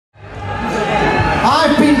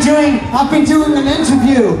been doing an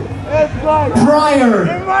interview prior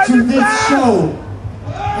to this show,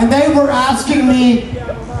 and they were asking me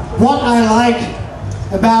what I like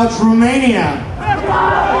about Romania.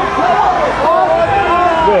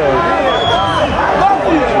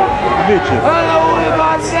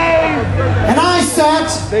 And I said,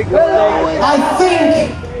 I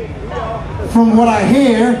think, from what I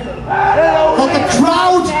hear, that the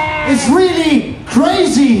crowd is really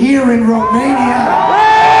crazy here in Romania.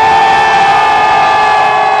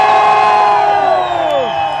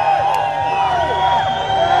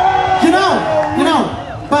 You know,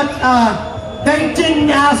 but they didn't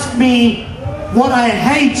ask me what I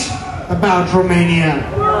hate about Romania.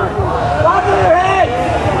 What do you hate?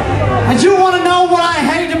 And you want to know what I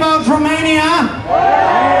hate about Romania?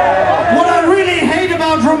 What I really hate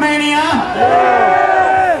about Romania?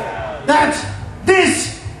 That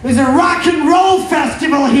this is a rock and roll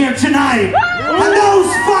festival here tonight. And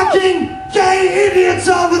those fucking gay idiots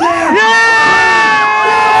over there.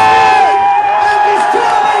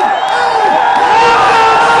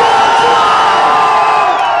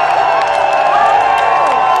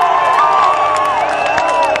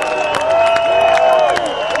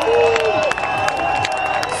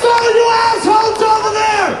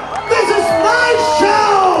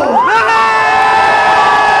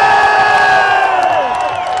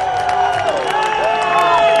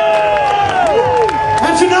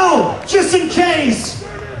 Just in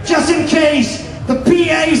case the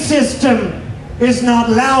PA system is not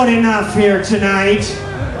loud enough here tonight.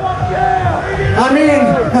 I mean,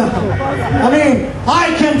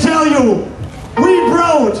 I can tell you, we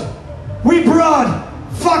brought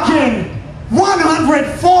fucking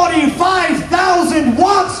 145,000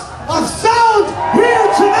 watts of sound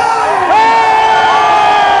here tonight!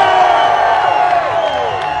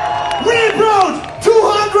 We brought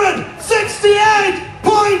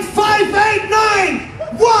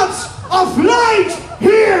 268.589 watts of light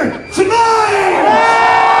here tonight!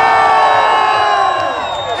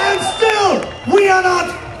 And still, we are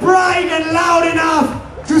not bright and loud enough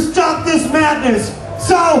to stop this madness.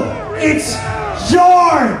 So, it's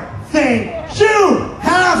your thing. You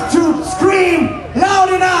have to scream loud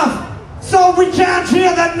enough so we can't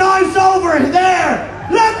hear that noise over there.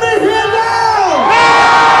 Let me hear you!